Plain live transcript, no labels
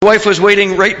My wife was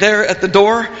waiting right there at the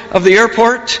door of the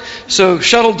airport. So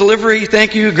shuttle delivery,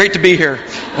 thank you. Great to be here.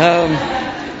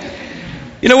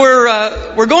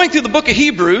 We're going through the book of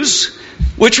Hebrews,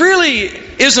 which really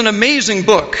is an amazing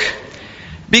book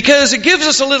because it gives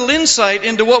us a little insight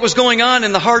into what was going on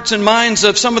in the hearts and minds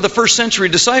of some of the first century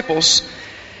disciples.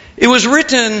 It was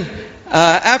written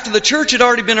after the church had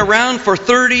already been around for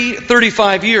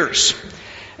 35 years.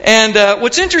 And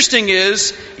what's interesting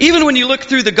is, even when you look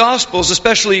through the Gospels,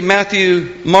 especially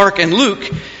Matthew, Mark, and Luke,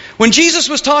 when Jesus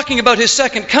was talking about His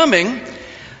second coming,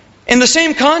 in the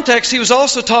same context, He was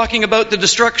also talking about the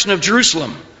destruction of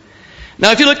Jerusalem.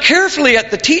 Now, if you look carefully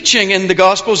at the teaching in the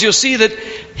Gospels, you'll see that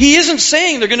He isn't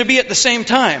saying they're going to be at the same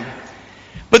time.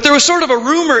 But there was sort of a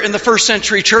rumor in the first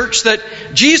century church that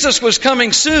Jesus was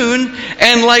coming soon,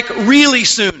 and really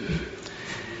soon.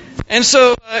 And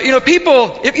so,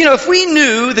 if we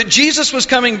knew that Jesus was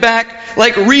coming back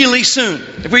really soon,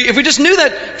 if we just knew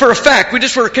that for a fact, we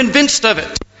just were convinced of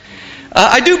it,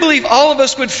 I do believe all of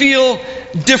us would feel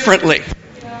differently.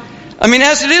 I mean,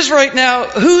 as it is right now,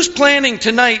 who's planning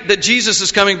tonight that Jesus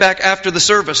is coming back after the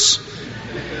service?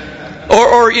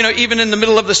 Or even in the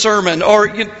middle of the sermon, or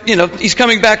He's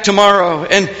coming back tomorrow,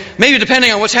 and maybe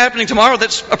depending on what's happening tomorrow,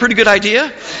 that's a pretty good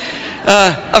idea.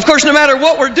 Of course, no matter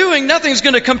what we're doing, nothing's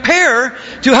going to compare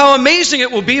to how amazing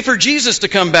it will be for Jesus to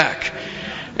come back.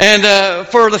 And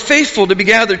for the faithful to be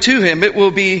gathered to Him, it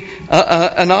will be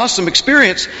an awesome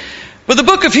experience. But the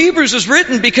book of Hebrews is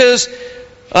written because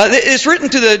it's written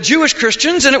to the Jewish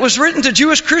Christians, and it was written to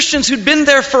Jewish Christians who'd been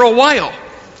there for a while.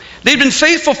 They'd been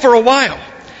faithful for a while.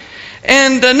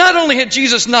 And not only had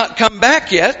Jesus not come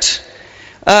back yet,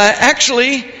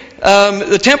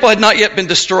 the temple had not yet been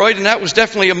destroyed, and that was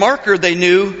definitely a marker they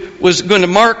knew was going to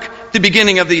mark the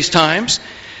beginning of these times.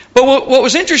 But what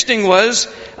was interesting was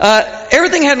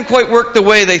everything hadn't quite worked the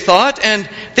way they thought, and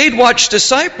they'd watched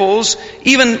disciples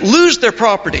even lose their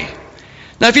property.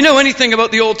 Now, if you know anything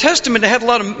about the Old Testament, it had a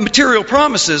lot of material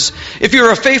promises. If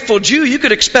you're a faithful Jew, you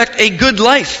could expect a good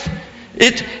life.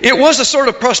 It was a sort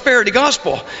of prosperity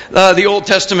gospel, the Old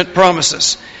Testament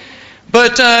promises.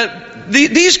 But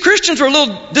these Christians were a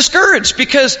little discouraged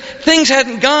because things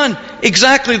hadn't gone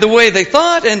exactly the way they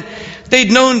thought, and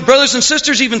they'd known brothers and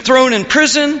sisters even thrown in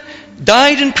prison,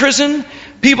 died in prison,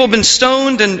 people been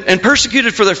stoned and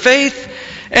persecuted for their faith,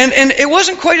 and it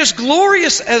wasn't quite as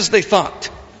glorious as they thought.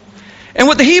 And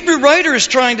what the Hebrew writer is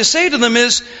trying to say to them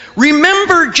is,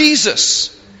 remember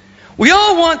Jesus. We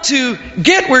all want to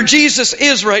get where Jesus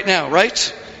is right now,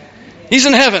 right? He's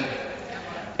in heaven.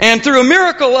 And through a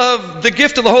miracle of the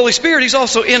gift of the Holy Spirit, He's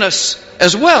also in us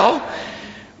as well.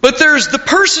 But there's the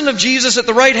person of Jesus at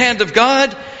the right hand of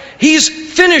God. He's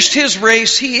finished His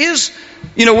race. He is,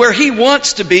 where He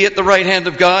wants to be at the right hand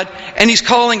of God. And He's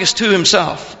calling us to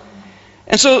Himself.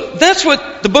 And so that's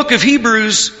what the book of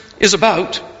Hebrews is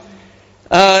about.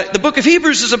 The book of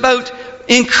Hebrews is about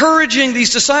encouraging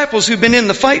these disciples who've been in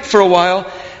the fight for a while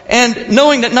and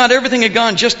knowing that not everything had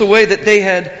gone just the way that they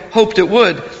had hoped it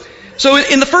would. So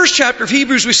in the first chapter of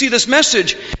Hebrews, we see this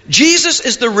message. Jesus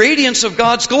is the radiance of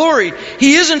God's glory.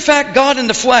 He is, in fact, God in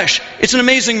the flesh. It's an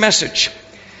amazing message.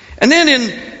 And then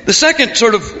in the second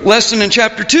sort of lesson in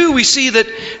chapter 2, we see that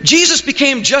Jesus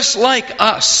became just like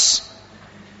us.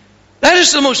 That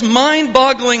is the most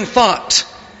mind-boggling thought.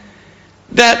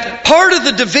 That part of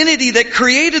the divinity that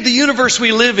created the universe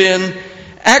we live in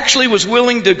actually was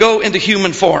willing to go into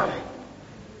human form.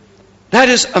 That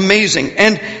is amazing.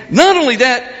 And not only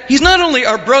that, He's not only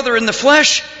our brother in the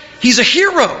flesh, He's a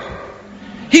hero.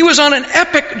 He was on an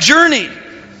epic journey.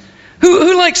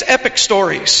 Who likes epic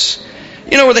stories?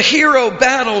 Where the hero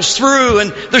battles through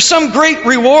and there's some great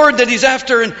reward that he's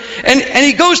after and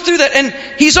he goes through that and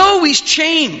he's always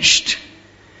changed.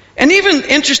 And even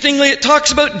interestingly, it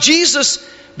talks about Jesus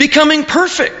becoming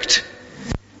perfect.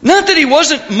 Not that He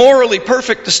wasn't morally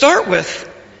perfect to start with,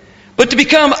 but to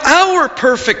become our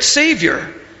perfect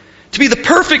Savior, to be the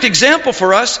perfect example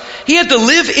for us, He had to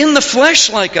live in the flesh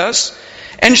like us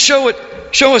and show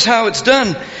us how it's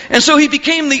done. And so He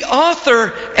became the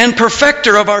author and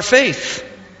perfecter of our faith.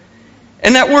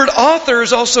 And that word author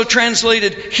is also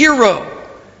translated hero.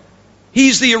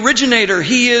 He's the originator.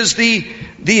 He is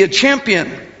the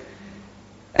champion.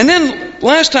 And then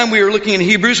last time we were looking in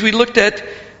Hebrews, we looked at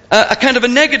a kind of a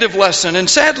negative lesson. And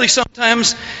sadly,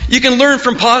 sometimes you can learn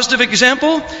from positive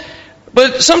example,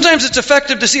 but sometimes it's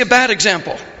effective to see a bad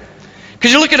example.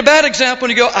 Because you look at a bad example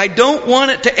and you go, I don't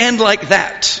want it to end like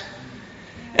that.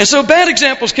 And so bad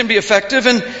examples can be effective.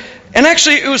 And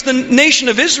actually, it was the nation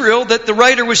of Israel that the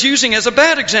writer was using as a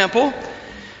bad example.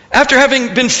 After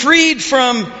having been freed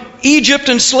from Egypt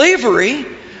and slavery,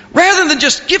 Rather than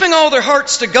just giving all their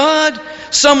hearts to God,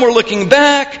 some were looking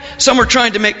back, some were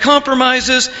trying to make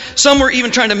compromises, some were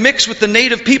even trying to mix with the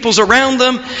native peoples around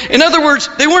them. In other words,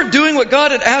 they weren't doing what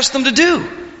God had asked them to do.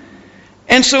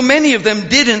 And so many of them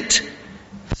didn't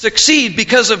succeed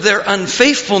because of their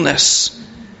unfaithfulness.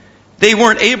 They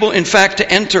weren't able, in fact, to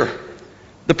enter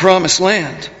the promised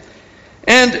land.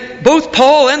 And both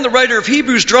Paul and the writer of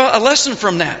Hebrews draw a lesson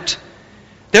from that.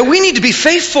 That we need to be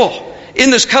faithful in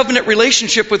this covenant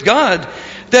relationship with God.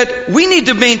 That we need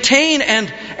to maintain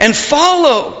and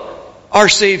follow our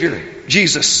Savior,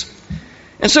 Jesus.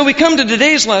 And so we come to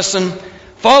today's lesson,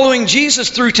 following Jesus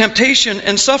through temptation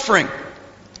and suffering.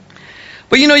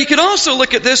 But you could also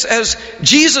look at this as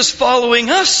Jesus following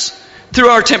us through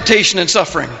our temptation and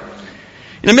suffering.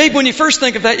 Maybe when you first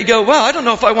think of that, you go, well, I don't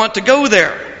know if I want to go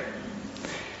there.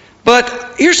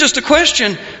 But here's just a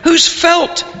question. Who's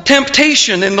felt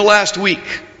temptation in the last week?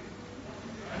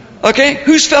 Okay?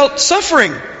 Who's felt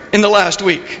suffering in the last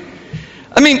week?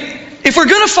 If we're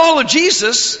going to follow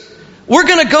Jesus, we're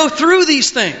going to go through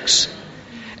these things.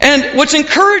 And what's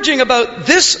encouraging about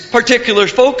this particular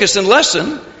focus and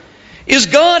lesson is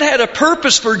God had a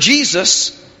purpose for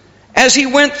Jesus as he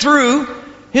went through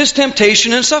his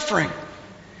temptation and suffering.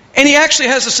 And he actually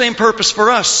has the same purpose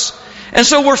for us. And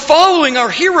so we're following our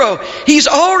hero. He's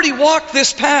already walked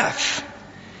this path.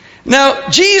 Now,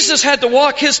 Jesus had to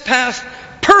walk his path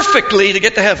perfectly to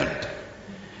get to heaven.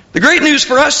 The great news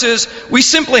for us is we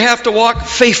simply have to walk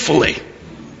faithfully.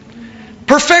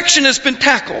 Perfection has been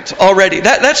tackled already.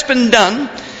 That's been done.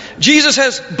 Jesus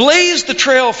has blazed the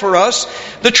trail for us.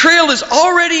 The trail is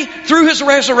already, through his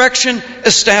resurrection,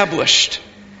 established.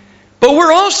 But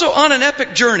we're also on an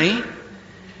epic journey.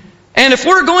 And if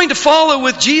we're going to follow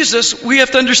with Jesus, we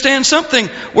have to understand something.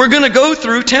 We're going to go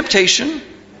through temptation,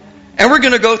 and we're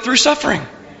going to go through suffering.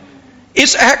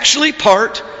 It's actually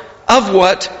part of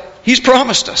what he's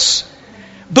promised us.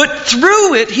 But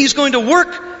through it, he's going to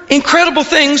work incredible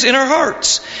things in our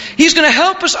hearts. He's going to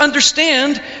help us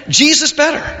understand Jesus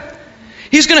better.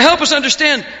 He's going to help us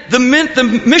understand the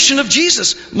mission of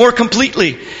Jesus more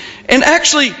completely. And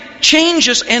actually change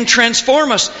us and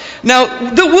transform us.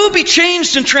 Now, we'll be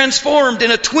changed and transformed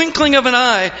in a twinkling of an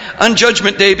eye on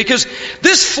Judgment Day, because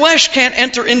this flesh can't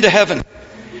enter into heaven.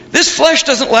 This flesh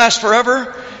doesn't last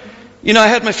forever. I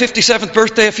had my 57th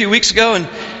birthday a few weeks ago, and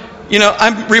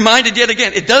I'm reminded yet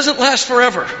again, it doesn't last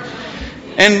forever.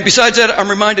 And besides that, I'm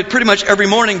reminded pretty much every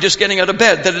morning just getting out of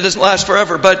bed that it doesn't last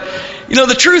forever. But,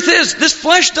 the truth is, this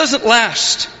flesh doesn't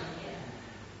last.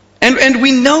 And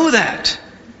we know that.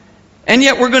 And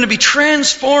yet we're going to be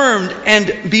transformed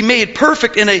and be made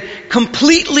perfect in a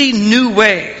completely new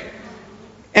way.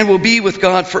 And we'll be with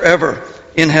God forever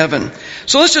in heaven.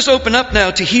 So let's just open up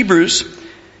now to Hebrews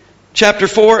chapter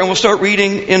 4, and we'll start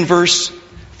reading in verse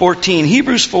 14.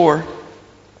 Hebrews 4, and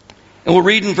we'll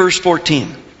read in verse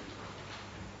 14.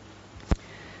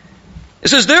 It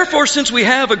says, "Therefore, since we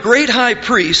have a great high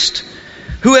priest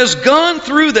who has gone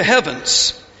through the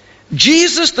heavens,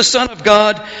 Jesus, the Son of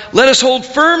God, let us hold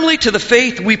firmly to the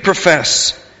faith we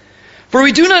profess. For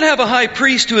we do not have a high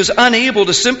priest who is unable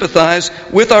to sympathize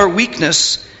with our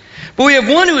weakness, but we have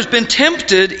one who has been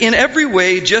tempted in every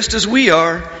way just as we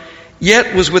are,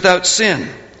 yet was without sin.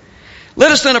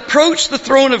 Let us then approach the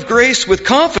throne of grace with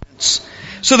confidence,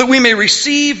 so that we may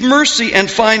receive mercy and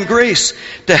find grace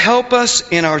to help us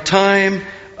in our time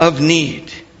of need."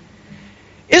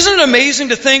 Isn't it amazing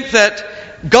to think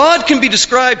that God can be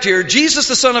described here, Jesus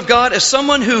the Son of God, as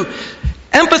someone who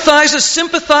empathizes,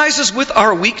 sympathizes with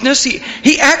our weakness?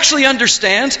 He actually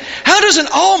understands. How does an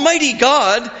almighty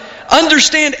God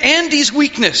understand Andy's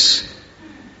weakness?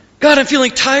 God, I'm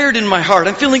feeling tired in my heart.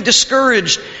 I'm feeling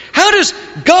discouraged. How does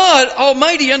God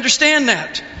Almighty understand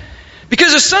that?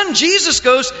 Because his son Jesus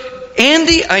goes,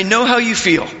 "Andy, I know how you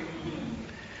feel."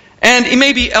 And he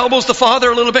maybe elbows the father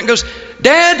a little bit and goes,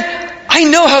 "Dad, I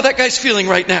know how that guy's feeling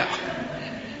right now."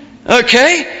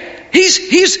 Okay?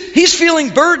 He's feeling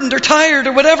burdened or tired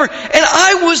or whatever. And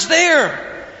I was there.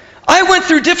 I went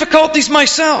through difficulties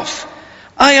myself.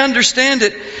 I understand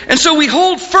it. And so we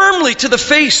hold firmly to the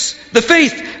faith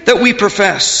that we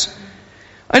profess.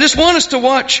 I just want us to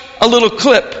watch a little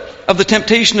clip of the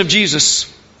temptation of Jesus.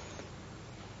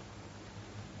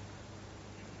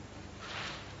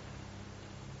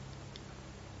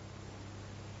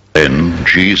 Then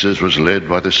Jesus was led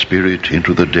by the Spirit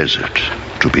into the desert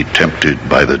to be tempted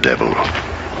by the devil.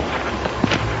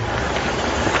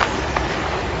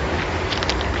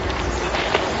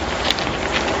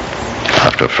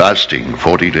 After fasting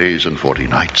 40 days and 40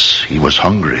 nights, he was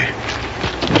hungry.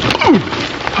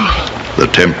 The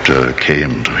tempter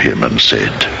came to him and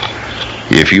said,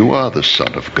 "If you are the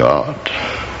Son of God,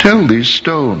 Tell these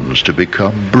stones to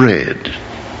become bread."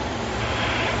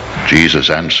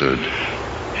 Jesus answered,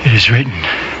 "It is written,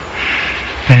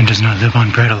 man does not live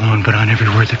on bread alone, but on every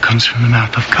word that comes from the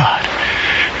mouth of God."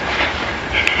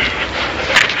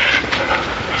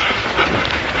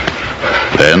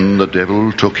 Then the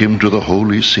devil took him to the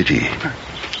holy city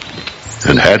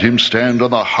and had him stand on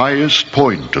the highest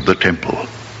point of the temple.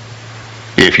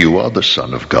 "If you are the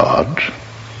Son of God,"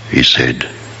 he said,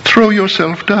 "throw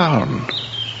yourself down.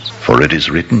 For it is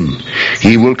written,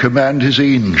 he will command his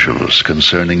angels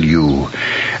concerning you,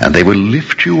 and they will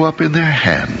lift you up in their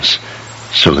hands,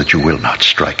 so that you will not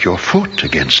strike your foot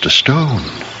against a stone."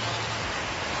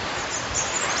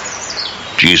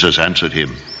 Jesus answered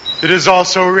him, "It is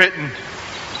also written,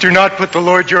 do not put the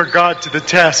Lord your God to the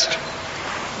test."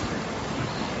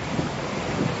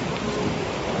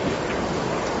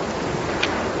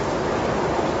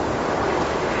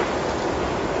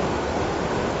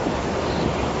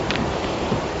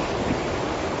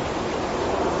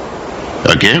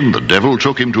 Again the devil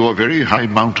took him to a very high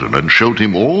mountain and showed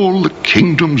him all the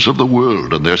kingdoms of the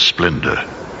world and their splendor.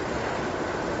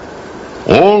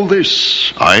 "All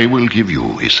this I will give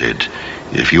you," he said,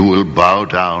 "if you will bow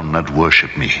down and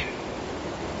worship me."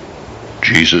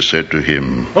 Jesus said to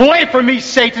him, "Away from me,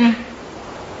 Satan!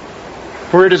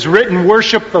 For it is written,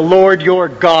 worship the Lord your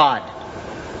God,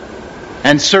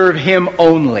 and serve him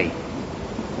only."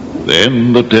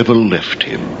 Then the devil left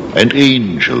him, and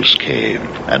angels came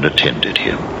and attended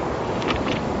him.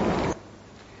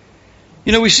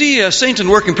 You know, we see Satan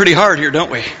working pretty hard here,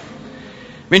 don't we? I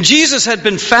mean, Jesus had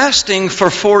been fasting for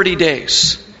 40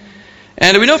 days.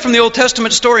 And we know from the Old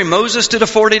Testament story, Moses did a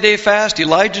 40-day fast,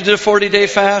 Elijah did a 40-day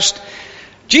fast.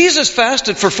 Jesus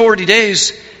fasted for 40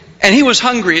 days, and he was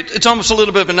hungry. It's almost a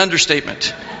little bit of an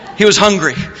understatement. He was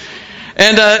hungry.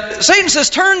 And Satan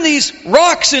says, turn these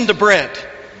rocks into bread.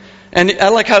 And I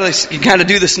like how they kind of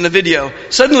do this in the video.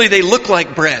 Suddenly they look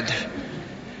like bread.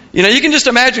 You know, you can just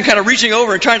imagine kind of reaching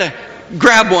over and trying to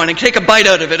grab one and take a bite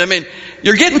out of it. I mean,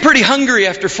 you're getting pretty hungry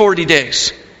after 40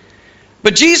 days.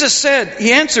 But Jesus said,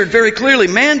 he answered very clearly,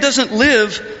 man doesn't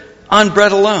live on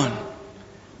bread alone,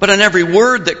 but on every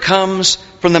word that comes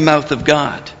from the mouth of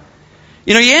God.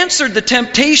 You know, he answered the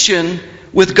temptation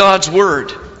with God's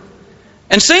word.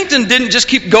 And Satan didn't just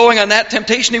keep going on that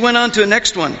temptation. He went on to the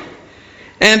next one.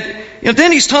 And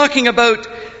then he's talking about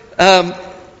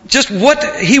just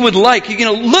what he would like.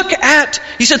 Look at,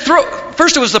 he said,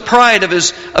 first it was the pride of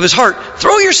his heart.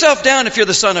 Throw yourself down if you're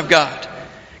the Son of God.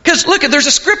 Because look, there's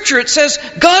a scripture, it says,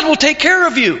 God will take care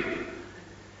of you.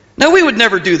 Now we would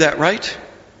never do that, right?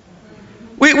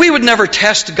 We would never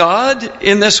test God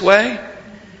in this way.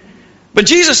 But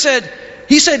Jesus said,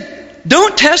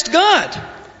 don't test God.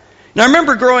 Now I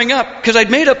remember growing up, because I'd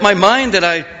made up my mind that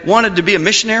I wanted to be a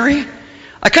missionary.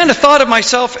 I kind of thought of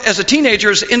myself as a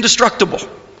teenager as indestructible.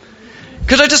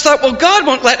 Because I just thought, well, God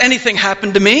won't let anything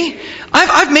happen to me.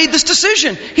 I've made this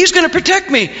decision. He's going to protect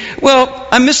me. Well,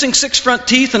 I'm missing 6 front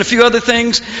teeth and a few other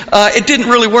things. It didn't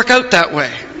really work out that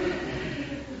way.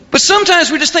 But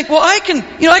sometimes we just think, well, I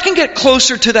can get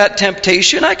closer to that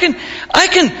temptation. I can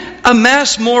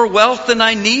amass more wealth than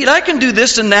I need. I can do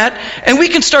this and that. And we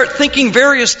can start thinking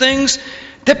various things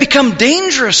that become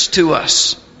dangerous to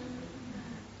us.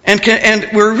 And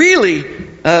we're really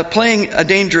playing a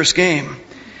dangerous game.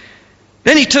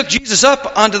 Then he took Jesus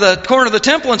up onto the corner of the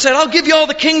temple and said, I'll give you all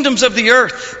the kingdoms of the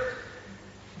earth.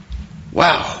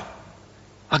 Wow.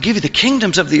 I'll give you the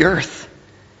kingdoms of the earth.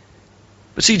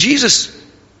 But see, Jesus,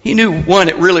 he knew, one,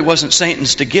 it really wasn't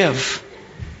Satan's to give.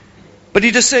 But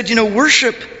he just said,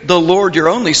 worship the Lord your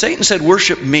only. Satan said,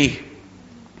 worship me.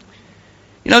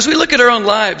 As we look at our own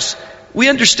lives, we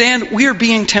understand we are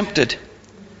being tempted.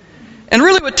 And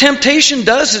really what temptation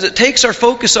does is it takes our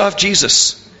focus off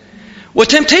Jesus. What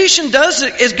temptation does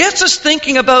is it gets us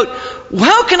thinking about,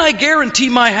 how can I guarantee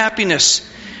my happiness?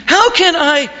 How can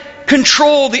I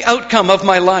control the outcome of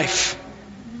my life?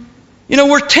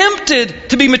 We're tempted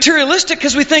to be materialistic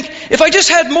because we think, if I just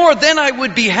had more, then I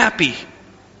would be happy.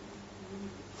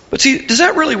 But see, does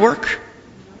that really work?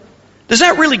 Does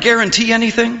that really guarantee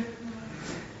anything?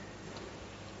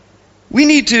 We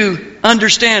need to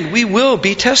understand we will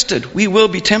be tested. We will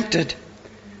be tempted.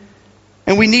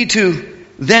 And we need to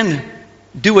then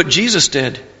do what Jesus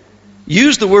did.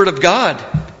 Use the Word of God.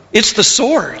 It's the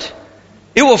sword.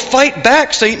 It will fight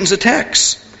back Satan's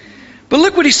attacks. But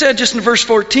look what he said just in verse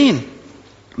 14.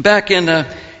 Back in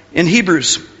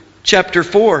Hebrews chapter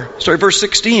 4, verse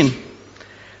 16. It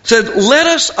said, let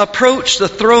us approach the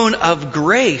throne of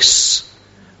grace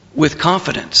with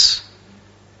confidence.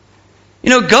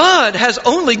 God has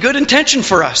only good intention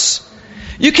for us.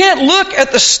 You can't look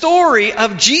at the story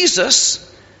of Jesus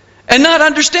and not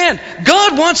understand.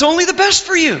 God wants only the best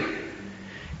for you.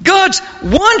 God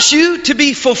wants you to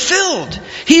be fulfilled.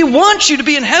 He wants you to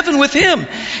be in heaven with Him.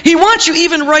 He wants you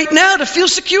even right now to feel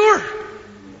secure.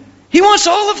 He wants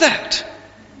all of that.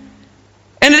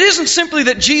 And it isn't simply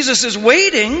that Jesus is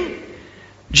waiting.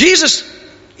 Jesus,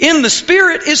 in the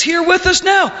Spirit, is here with us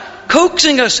now,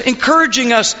 coaxing us,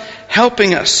 encouraging us,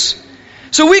 helping us.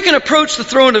 So we can approach the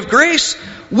throne of grace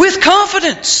with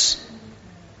confidence.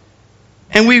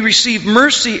 And we receive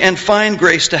mercy and find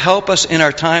grace to help us in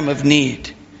our time of need.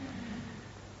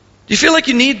 Do you feel like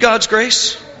you need God's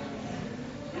grace?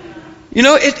 You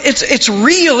know, it's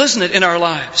real, isn't it, in our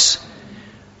lives?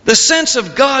 The sense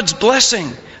of God's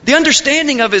blessing, the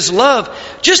understanding of His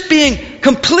love, just being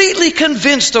completely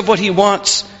convinced of what He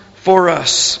wants for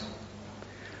us.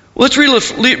 Well, let's read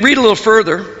a little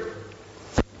further.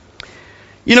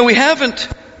 You know, we haven't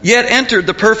yet entered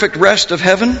the perfect rest of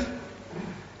heaven,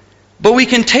 but we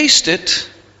can taste it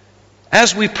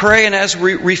as we pray and as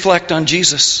we reflect on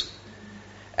Jesus.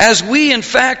 As we, in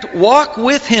fact, walk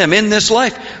with Him in this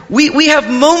life, we have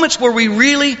moments where we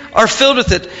really are filled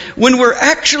with it, when we're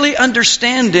actually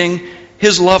understanding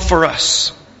His love for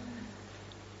us.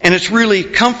 And it's really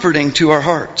comforting to our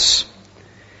hearts.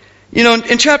 You know,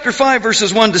 in chapter 5,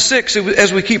 verses 1 to 6,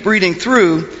 as we keep reading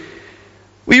through,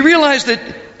 we realize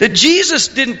that Jesus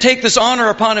didn't take this honor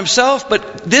upon Himself,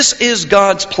 but this is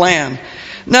God's plan.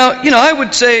 Now, you know, I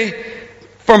would say,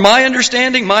 for my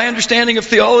understanding of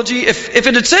theology, if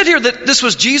it had said here that this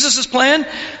was Jesus' plan,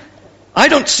 I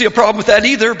don't see a problem with that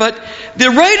either, but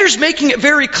the writer's making it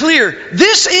very clear.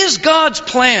 This is God's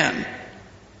plan.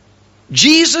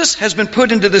 Jesus has been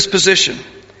put into this position.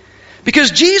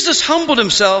 Because Jesus humbled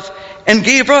Himself and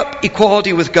gave up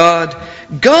equality with God,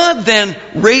 God then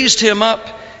raised Him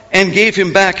up and gave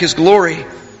Him back His glory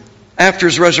after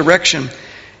His resurrection.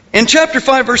 In chapter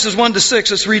 5, verses 1 to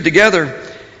 6, let's read together.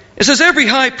 It says, every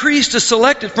high priest is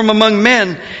selected from among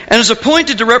men and is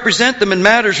appointed to represent them in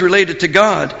matters related to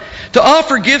God, to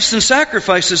offer gifts and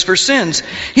sacrifices for sins.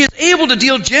 He is able to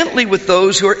deal gently with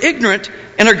those who are ignorant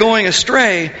and are going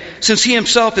astray, since He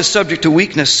Himself is subject to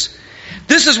weakness.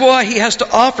 This is why He has to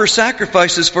offer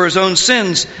sacrifices for His own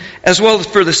sins, as well as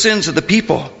for the sins of the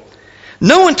people.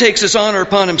 No one takes this honor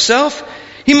upon himself.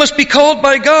 He must be called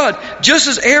by God, just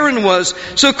as Aaron was.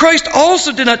 So Christ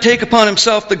also did not take upon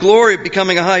Himself the glory of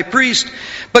becoming a high priest.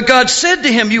 But God said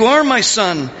to Him, you are my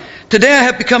Son. Today I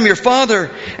have become your Father.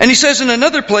 And He says in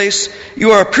another place,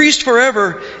 you are a priest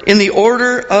forever in the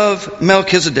order of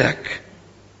Melchizedek.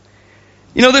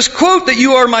 You know, this quote that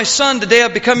you are my Son, today I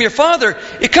have become your Father,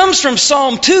 it comes from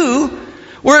Psalm 2,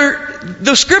 where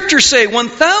the Scriptures say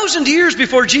 1,000 years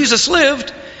before Jesus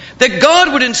lived, that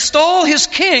God would install His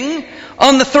King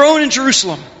on the throne in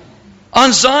Jerusalem,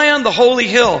 on Zion, the holy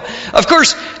hill. Of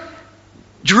course,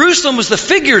 Jerusalem was the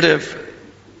figurative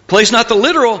place, not the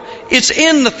literal. It's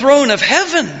in the throne of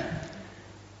heaven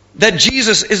that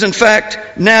Jesus is in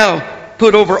fact now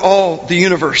put over all the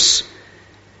universe.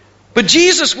 But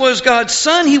Jesus was God's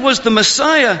Son. He was the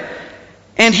Messiah,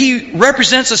 and He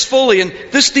represents us fully. And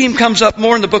this theme comes up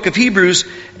more in the book of Hebrews,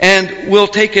 and we'll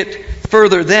take it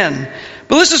further then.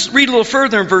 But let's just read a little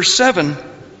further in verse 7.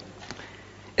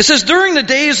 It says, during the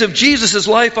days of Jesus'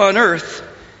 life on earth,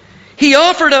 He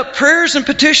offered up prayers and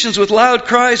petitions with loud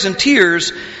cries and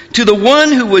tears to the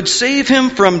one who would save Him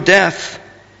from death.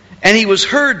 And He was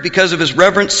heard because of His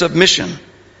reverent submission.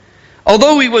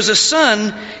 Although He was a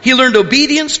Son, He learned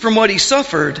obedience from what He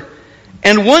suffered.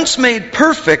 And once made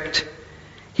perfect,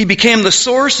 He became the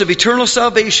source of eternal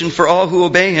salvation for all who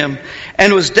obey Him,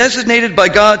 and was designated by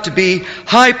God to be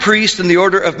high priest in the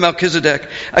order of Melchizedek.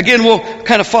 Again, we'll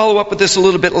kind of follow up with this a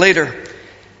little bit later.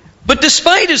 But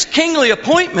despite His kingly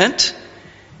appointment,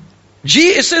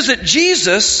 it says that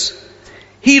Jesus,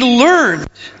 He learned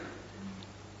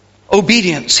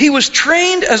obedience. He was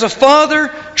trained as a father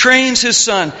trains his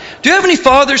son. Do you have any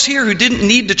fathers here who didn't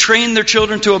need to train their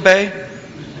children to obey?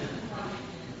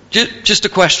 Just a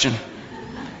question.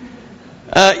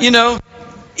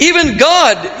 Even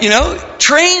God,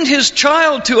 trained His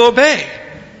child to obey.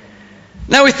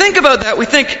 Now we think about that. We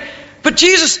think, but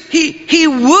Jesus, He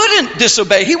wouldn't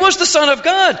disobey. He was the Son of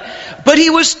God. But He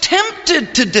was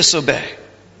tempted to disobey.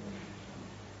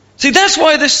 See, that's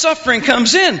why this suffering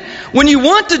comes in. When you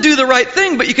want to do the right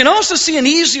thing, but you can also see an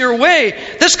easier way,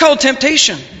 that's called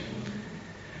temptation.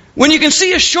 When you can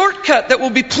see a shortcut that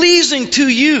will be pleasing to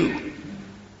you,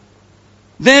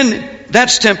 then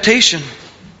that's temptation.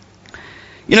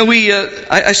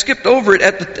 I skipped over it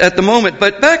at the moment,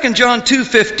 but back in John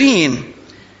 2:15,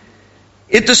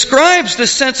 it describes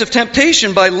this sense of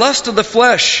temptation by lust of the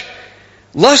flesh,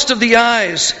 lust of the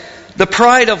eyes, the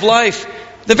pride of life,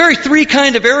 the very three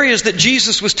kind of areas that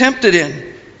Jesus was tempted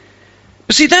in.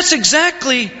 But see, that's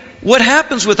exactly what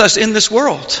happens with us in this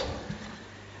world.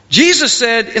 Jesus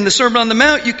said in the Sermon on the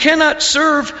Mount, you cannot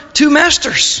serve two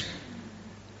masters.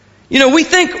 We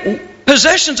think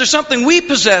possessions are something we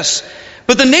possess,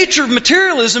 but the nature of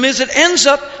materialism is it ends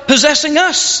up possessing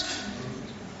us.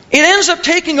 It ends up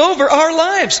taking over our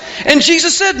lives. And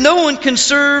Jesus said no one can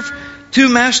serve two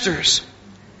masters.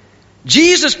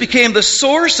 Jesus became the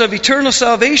source of eternal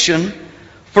salvation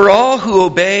for all who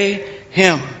obey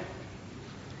Him.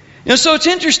 So it's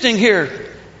interesting here.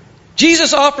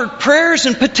 Jesus offered prayers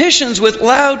and petitions with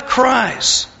loud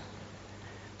cries.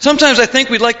 Sometimes I think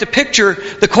we'd like to picture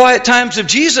the quiet times of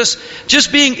Jesus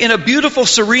just being in a beautiful,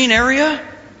 serene area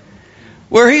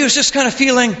where He was just kind of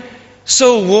feeling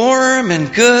so warm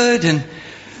and good and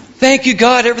thank you,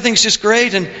 God, everything's just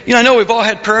great. And I know we've all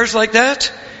had prayers like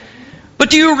that. But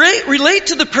do you relate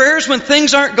to the prayers when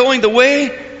things aren't going the way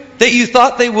that you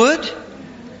thought they would?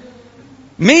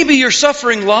 Maybe you're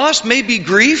suffering loss, maybe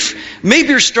grief, maybe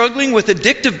you're struggling with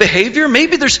addictive behavior,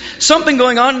 maybe there's something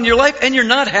going on in your life and you're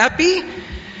not happy.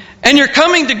 And you're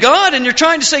coming to God and you're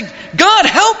trying to say, God,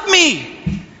 help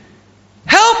me!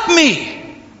 Help me!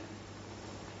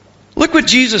 Look what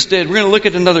Jesus did. We're going to look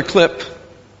at another clip.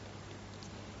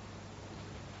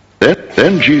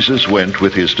 Then Jesus went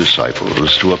with His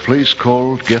disciples to a place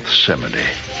called Gethsemane.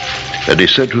 And He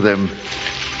said to them,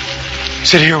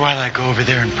 Sit here while I go over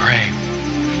there and pray.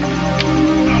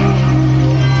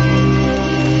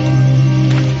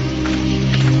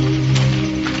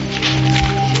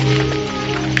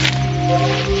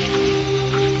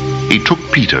 He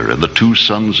took Peter and the two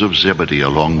sons of Zebedee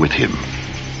along with Him,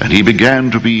 and He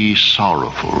began to be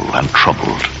sorrowful and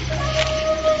troubled.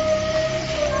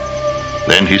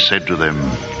 Then He said to them,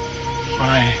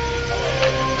 My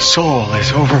soul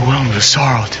is overwhelmed with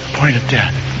sorrow to the point of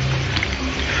death.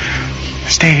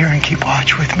 Stay here and keep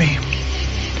watch with me.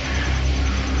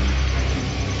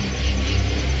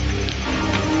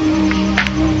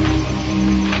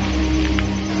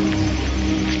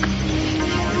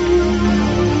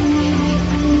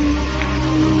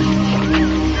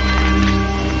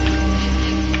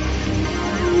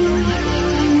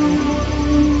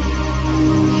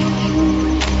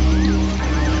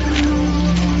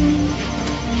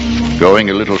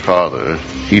 Going a little farther,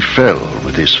 He fell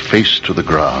with His face to the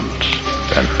ground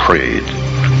and prayed.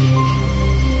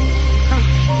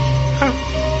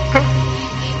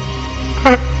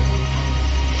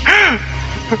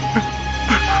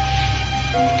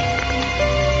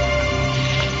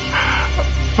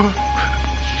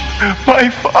 My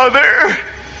Father,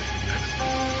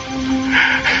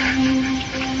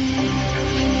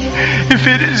 if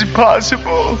it is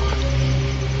possible,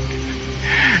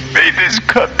 may this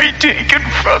cup be taken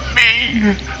from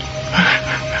me.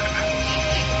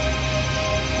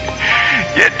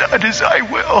 Yet not as I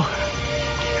will,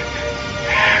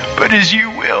 but as you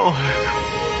will.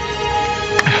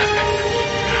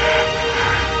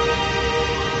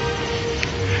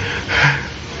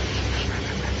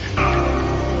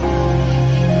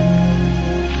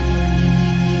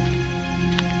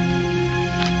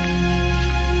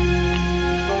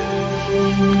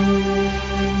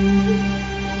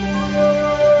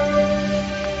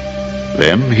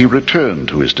 Then He returned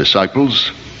to His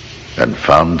disciples and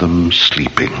found them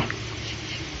sleeping.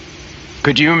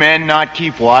 Could you men not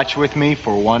keep watch with me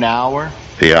for 1 hour?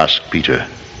 He asked Peter.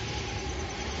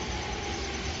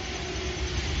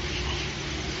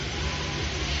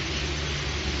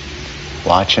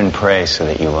 Watch and pray so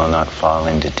that you will not fall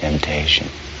into temptation.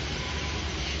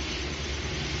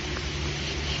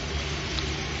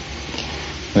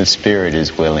 The spirit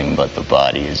is willing, but the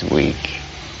body is weak.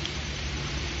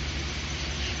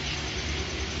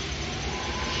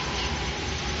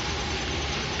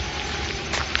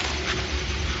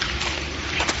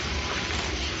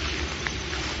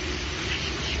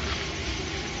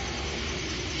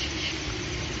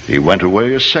 He went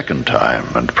away a second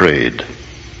time and prayed.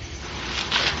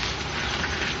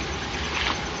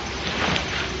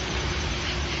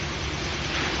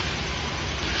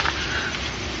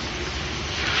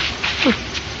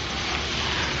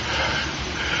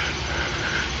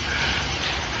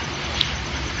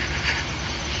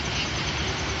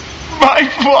 My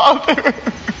Father,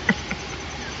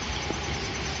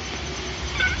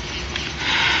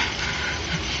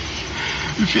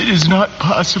 if it is not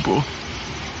possible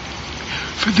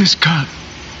for this cup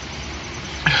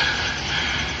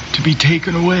to be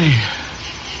taken away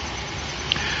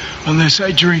unless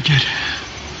I drink it,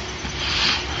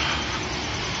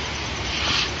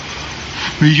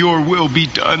 may your will be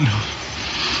done.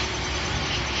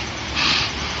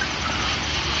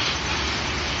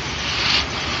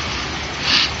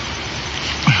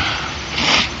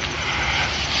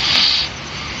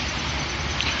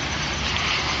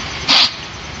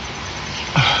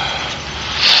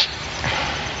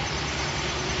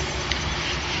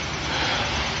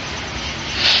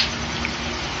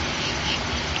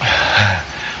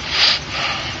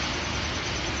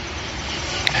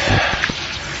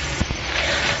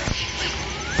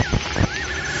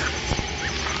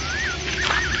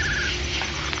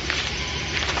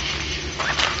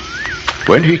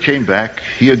 When he came back,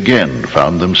 he again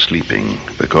found them sleeping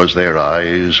because their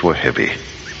eyes were heavy.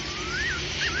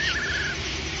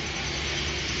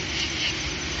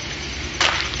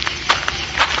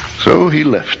 So he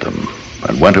left them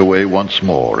and went away once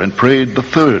more and prayed the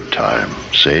third time,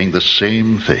 saying the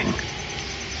same thing.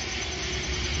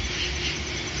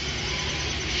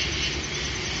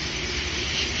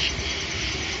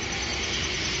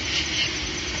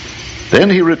 Then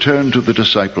he returned to the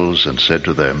disciples and said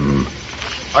to them,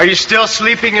 Are you still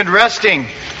sleeping and resting?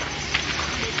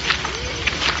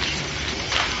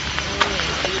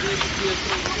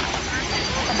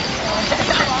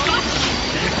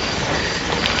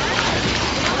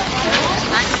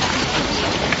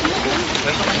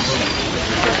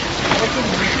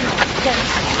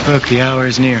 Look, the hour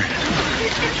is near,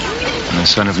 and the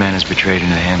Son of Man is betrayed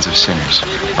into the hands of sinners.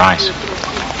 Rise.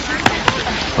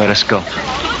 Let us go.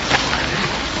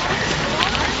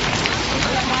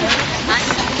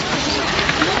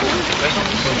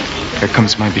 Here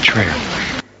comes my betrayer.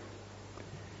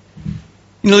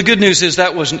 You know, the good news is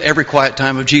that wasn't every quiet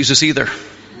time of Jesus either.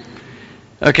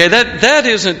 Okay, that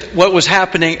isn't what was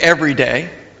happening every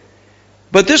day.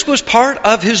 But this was part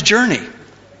of his journey.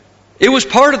 It was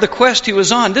part of the quest he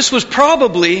was on. This was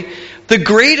probably the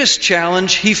greatest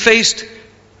challenge he faced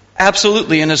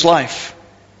absolutely in his life.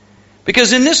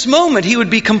 Because in this moment, he would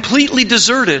be completely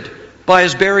deserted by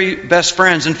his very best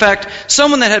friends. In fact,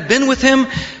 someone that had been with him,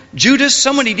 Judas,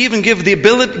 someone he'd even given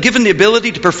the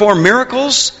ability to perform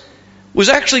miracles, was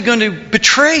actually going to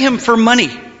betray him for money.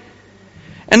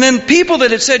 And then people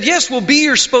that had said, yes, we'll be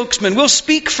your spokesman, we'll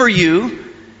speak for you,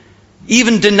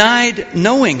 even denied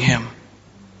knowing him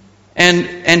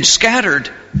and scattered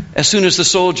as soon as the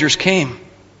soldiers came.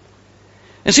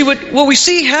 And see, what we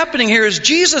see happening here is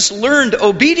Jesus learned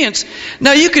obedience.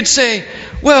 Now you could say,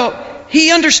 well,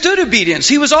 he understood obedience.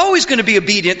 He was always going to be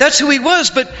obedient. That's who he was.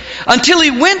 But until he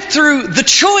went through the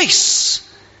choice,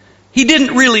 he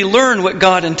didn't really learn what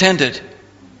God intended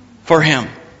for him.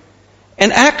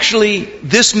 And actually,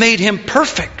 this made him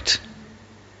perfect.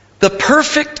 The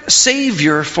perfect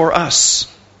Savior for us.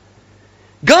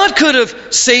 God could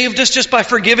have saved us just by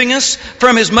forgiving us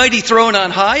from his mighty throne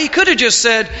on high. He could have just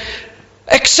said,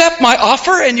 accept my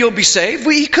offer and you'll be saved.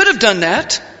 He could have done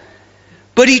that.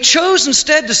 But he chose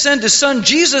instead to send his son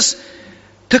Jesus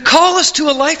to call us to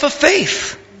a life of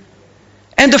faith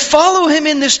and to follow him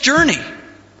in this journey.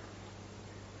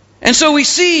 And so we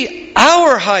see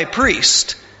our high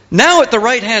priest, now at the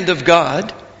right hand of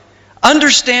God,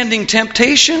 understanding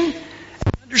temptation,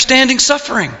 understanding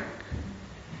suffering.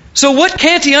 So what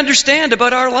can't he understand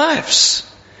about our lives?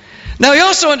 Now, he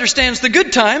also understands the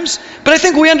good times, but I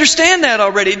think we understand that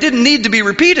already. It didn't need to be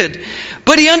repeated.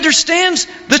 But he understands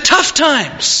the tough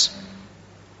times.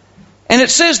 And it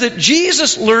says that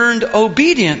Jesus learned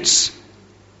obedience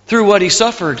through what he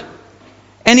suffered.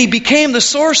 And he became the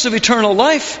source of eternal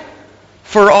life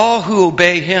for all who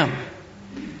obey him.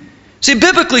 See,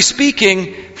 biblically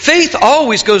speaking, faith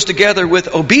always goes together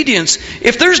with obedience.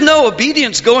 If there's no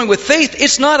obedience going with faith,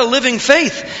 it's not a living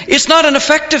faith. It's not an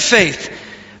effective faith.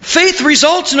 Faith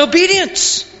results in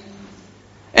obedience.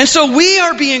 And so we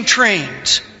are being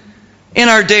trained in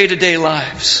our day-to-day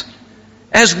lives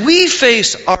as we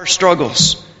face our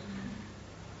struggles.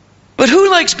 But who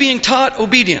likes being taught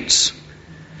obedience?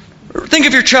 Think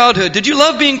of your childhood. Did you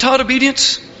love being taught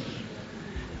obedience?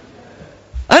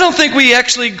 I don't think we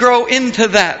actually grow into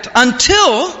that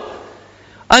until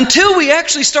we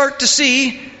actually start to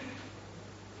see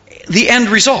the end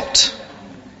result.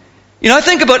 You know, I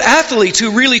think about athletes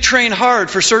who really train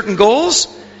hard for certain goals,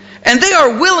 and they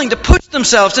are willing to push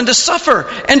themselves and to suffer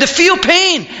and to feel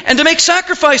pain and to make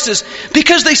sacrifices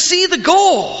because they see the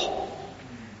goal.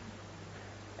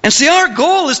 And see, our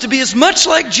goal is to be as much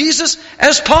like Jesus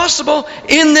as possible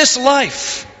in this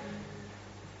life.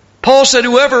 Paul said,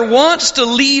 whoever wants to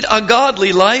lead a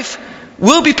godly life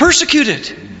will be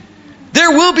persecuted.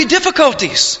 There will be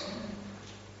difficulties.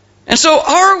 And so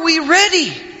are we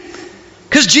ready?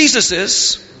 Because Jesus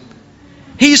is.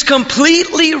 He's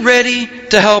completely ready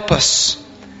to help us.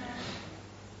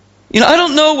 You know, I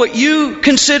don't know what you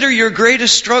consider your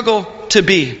greatest struggle to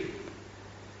be.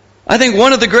 I think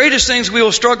one of the greatest things we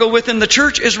will struggle with in the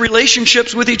church is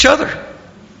relationships with each other.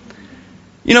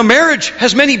 You know, marriage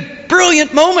has many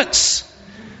brilliant moments.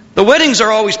 The weddings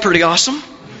are always pretty awesome.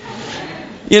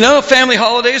 You know, family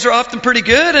holidays are often pretty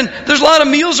good, and there's a lot of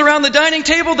meals around the dining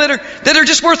table that are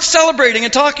just worth celebrating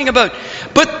and talking about.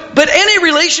 But any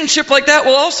relationship like that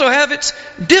will also have its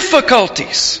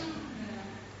difficulties.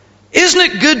 Isn't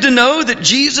it good to know that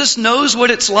Jesus knows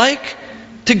what it's like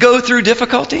to go through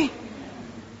difficulty?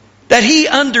 That he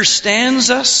understands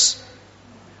us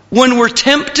when we're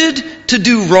tempted to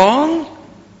do wrong,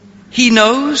 He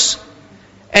knows.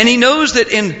 And He knows that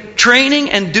in training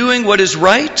and doing what is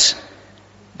right,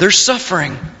 there's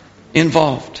suffering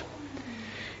involved.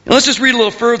 And let's just read a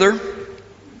little further.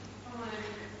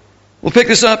 We'll pick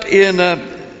this up in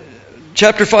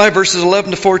chapter 5, verses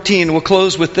 11 to 14. We'll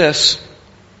close with this.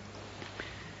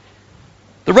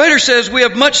 The writer says, "We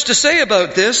have much to say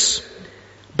about this,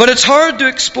 but it's hard to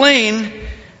explain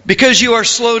because you are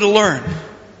slow to learn."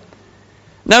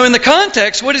 Now, in the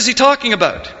context, what is he talking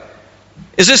about?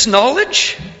 Is this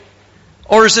knowledge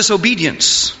or is this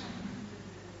obedience?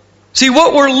 See,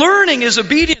 what we're learning is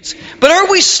obedience, but are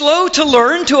we slow to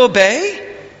learn, to obey?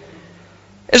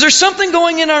 Is there something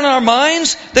going in our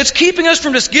minds that's keeping us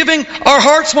from just giving our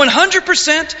hearts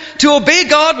 100% to obey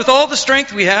God with all the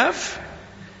strength we have?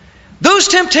 Those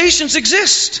temptations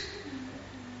exist.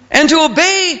 And to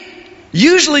obey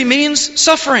usually means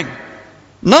suffering.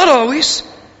 Not always,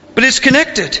 but it's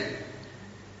connected.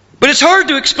 But it's hard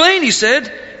to explain, he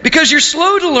said, because you're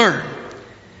slow to learn.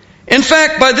 In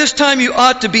fact, by this time you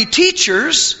ought to be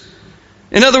teachers.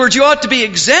 In other words, you ought to be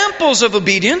examples of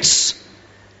obedience.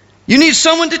 You need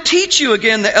someone to teach you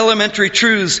again the elementary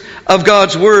truths of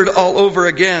God's Word all over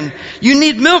again. You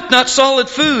need milk, not solid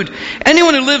food.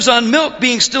 Anyone who lives on milk,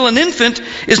 being still an infant,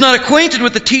 is not acquainted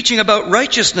with the teaching about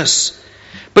righteousness.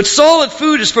 But solid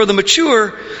food is for the mature,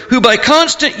 who by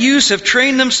constant use have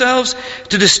trained themselves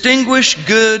to distinguish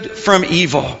good from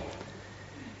evil.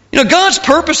 You know, God's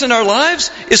purpose in our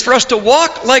lives is for us to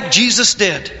walk like Jesus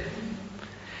did.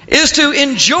 Is to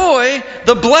enjoy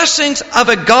the blessings of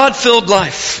a God-filled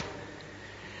life.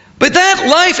 But that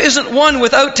life isn't one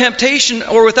without temptation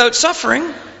or without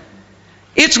suffering.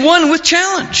 It's one with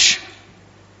challenge.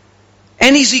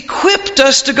 And He's equipped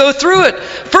us to go through it.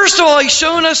 First of all, He's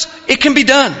shown us it can be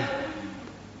done.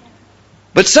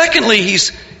 But secondly,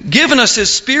 He's given us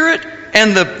His Spirit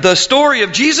and the story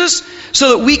of Jesus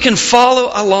so that we can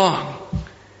follow along.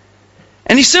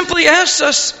 And He simply asks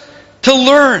us to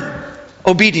learn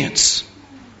obedience.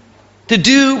 To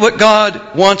do what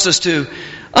God wants us to.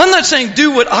 I'm not saying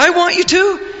do what I want you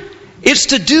to. It's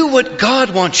to do what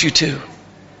God wants you to.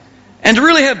 And to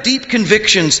really have deep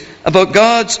convictions about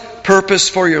God's purpose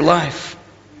for your life.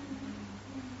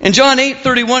 In John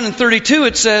 8:31 and 32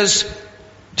 it says,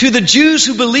 "To the Jews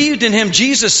who believed in Him,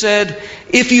 Jesus said,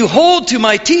 'If you hold to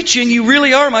my teaching, you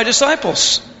really are my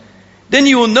disciples. Then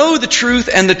you will know the truth,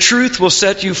 and the truth will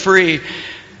set you free.'"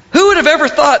 Who would have ever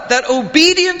thought that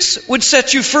obedience would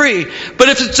set you free? But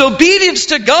if it's obedience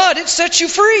to God, it sets you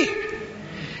free.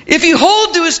 If you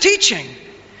hold to His teaching,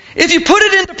 if you put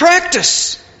it into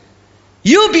practice,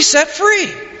 you'll be set free.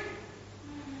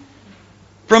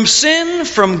 From sin,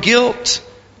 from guilt,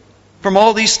 from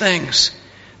all these things.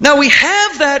 Now we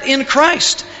have that in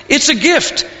Christ. It's a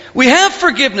gift. We have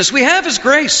forgiveness. We have His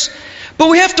grace. But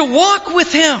we have to walk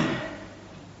with Him.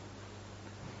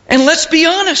 And let's be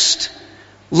honest.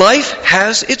 Life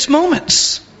has its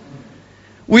moments.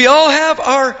 We all have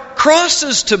our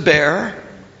crosses to bear,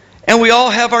 and we all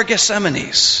have our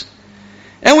Gethsemanes.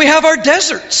 And we have our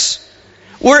deserts,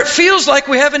 where it feels like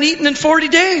we haven't eaten in 40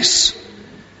 days.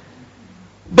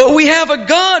 But we have a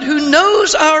God who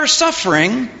knows our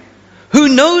suffering, who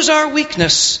knows our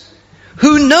weakness,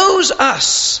 who knows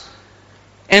us,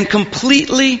 and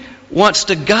completely wants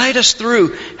to guide us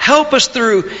through, help us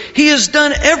through. He has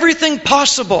done everything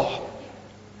possible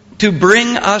to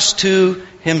bring us to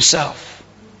Himself.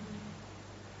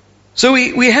 So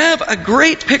we have a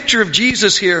great picture of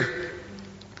Jesus here.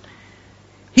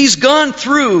 He's gone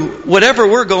through whatever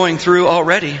we're going through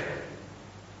already.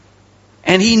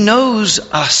 And He knows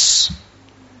us.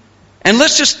 And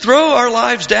let's just throw our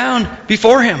lives down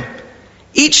before Him.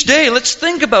 Each day, let's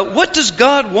think about, what does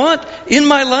God want in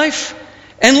my life?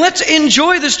 And let's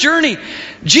enjoy this journey.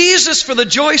 Jesus, for the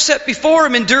joy set before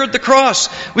Him, endured the cross.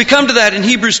 We come to that in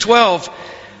Hebrews 12.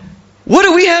 What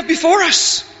do we have before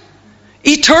us?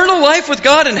 Eternal life with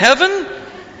God in heaven?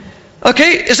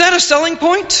 Okay, is that a selling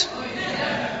point?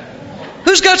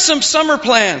 Who's got some summer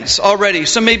plans already?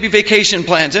 Some maybe vacation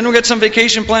plans. Anyone got some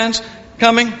vacation plans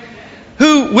coming?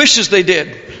 Who wishes they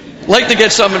did? Like to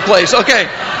get some in place. Okay.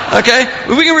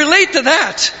 We can relate to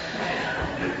that.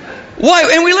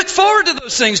 Why? And we look forward to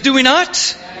those things, do we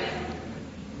not?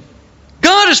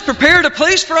 God has prepared a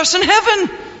place for us in heaven.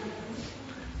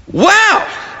 Wow!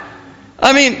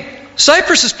 I mean,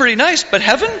 Cyprus is pretty nice, but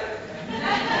heaven?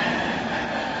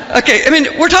 Okay, I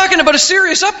mean, we're talking about a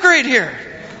serious upgrade here.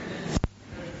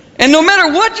 And no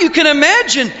matter what you can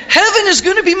imagine, heaven is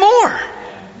going to be more.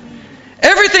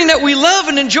 Everything that we love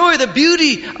and enjoy, the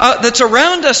beauty that's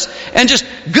around us, and just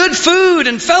good food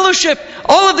and fellowship,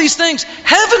 all of these things,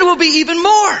 heaven will be even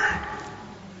more.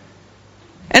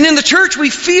 And in the church we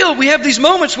have these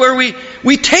moments where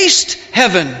we taste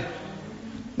heaven.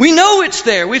 We know it's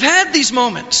there. We've had these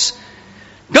moments.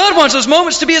 God wants those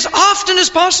moments to be as often as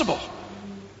possible.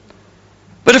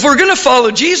 But if we're going to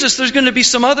follow Jesus, there's going to be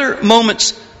some other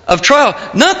moments of trial.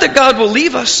 Not that God will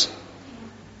leave us,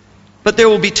 but there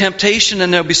will be temptation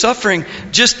and there will be suffering.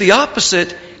 Just the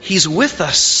opposite. He's with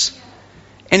us.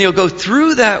 And He'll go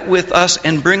through that with us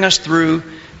and bring us through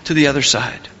to the other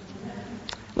side.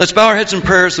 Let's bow our heads in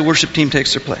prayer as the worship team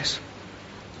takes their place.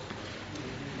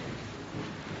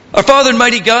 Our Father and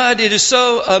mighty God, it is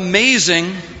so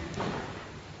amazing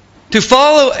to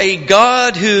follow a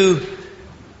God who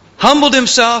humbled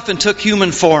Himself and took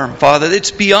human form, Father.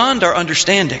 It's beyond our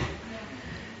understanding.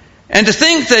 And to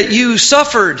think that You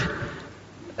suffered,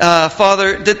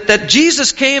 Father, that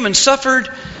Jesus came and suffered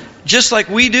just like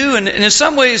we do. And in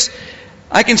some ways,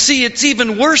 I can see it's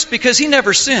even worse because He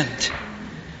never sinned.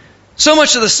 So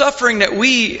much of the suffering that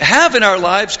we have in our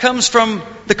lives comes from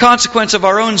the consequence of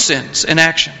our own sins and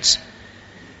actions.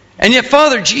 And yet,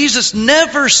 Father, Jesus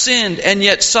never sinned and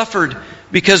yet suffered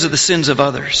because of the sins of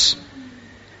others.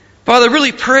 Father, I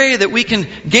really pray that we can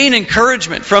gain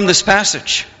encouragement from this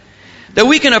passage. That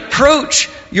we can approach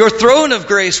Your throne of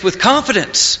grace with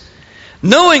confidence,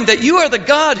 knowing that You are the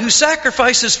God who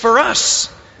sacrifices for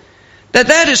us.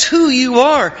 That is who You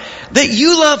are. That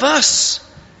You love us.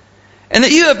 And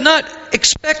that You have not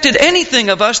expected anything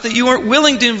of us that You weren't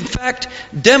willing to, in fact,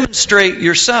 demonstrate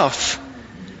Yourself.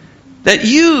 That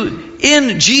You,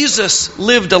 in Jesus,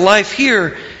 lived a life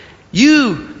here.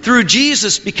 You, through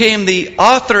Jesus, became the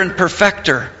author and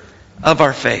perfecter of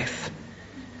our faith.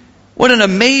 What an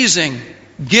amazing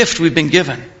gift we've been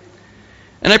given.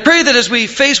 And I pray that as we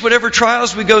face whatever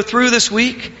trials we go through this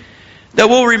week, that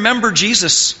we'll remember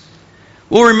Jesus.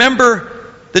 We'll remember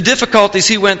the difficulties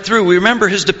He went through. We remember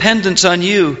His dependence on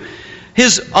You,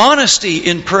 His honesty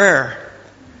in prayer.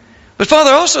 But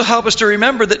Father, also help us to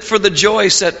remember that for the joy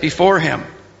set before Him.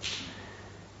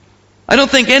 I don't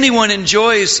think anyone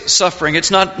enjoys suffering.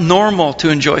 It's not normal to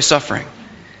enjoy suffering.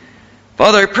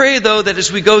 Father, I pray though that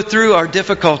as we go through our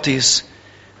difficulties,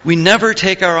 we never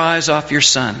take our eyes off Your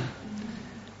Son,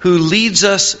 who leads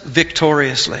us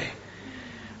victoriously.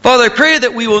 Father, I pray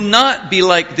that we will not be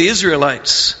like the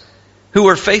Israelites, who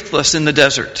were faithless in the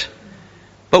desert,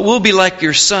 but we'll be like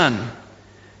Your Son,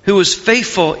 who was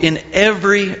faithful in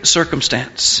every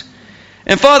circumstance.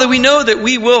 And Father, we know that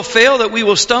we will fail, that we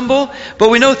will stumble, but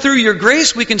we know through Your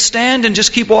grace we can stand and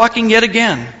just keep walking yet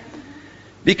again.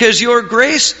 Because Your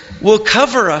grace will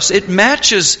cover us. It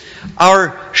matches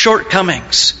our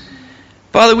shortcomings.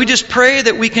 Father, we just pray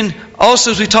that we can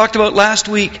also, as we talked about last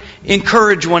week,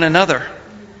 encourage one another.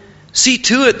 See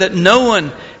to it that no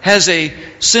one has a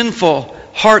sinful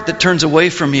heart that turns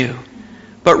away from You,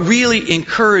 but really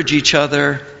encourage each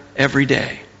other every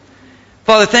day.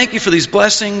 Father, thank You for these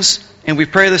blessings, and we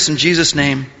pray this in Jesus'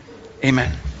 name.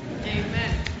 Amen.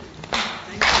 Amen.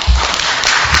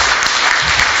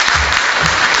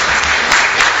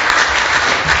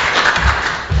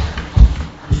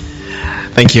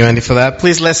 Thank you, Andy, for that.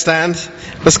 Please let's stand.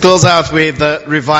 Let's close out with the revival.